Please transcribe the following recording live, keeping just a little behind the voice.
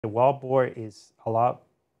The wild boar is a lot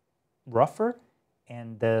rougher,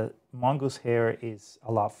 and the mongoose hair is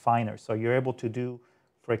a lot finer. So you're able to do,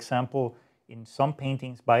 for example, in some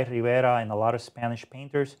paintings by Ribera and a lot of Spanish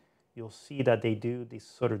painters, you'll see that they do this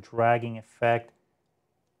sort of dragging effect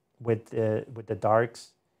with the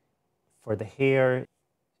darks for the hair.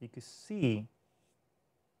 You can see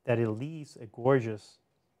that it leaves a gorgeous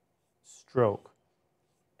stroke.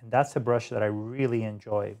 And that's a brush that I really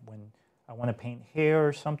enjoy when I want to paint hair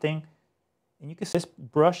or something. And you can see this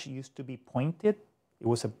brush used to be pointed. It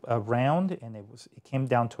was a round, and it came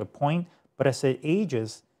down to a point. But as it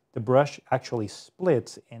ages, the brush actually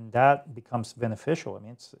splits, and that becomes beneficial. I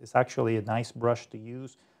mean, it's actually a nice brush to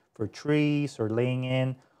use for trees or laying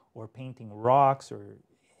in or painting rocks or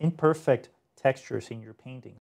imperfect textures in your painting.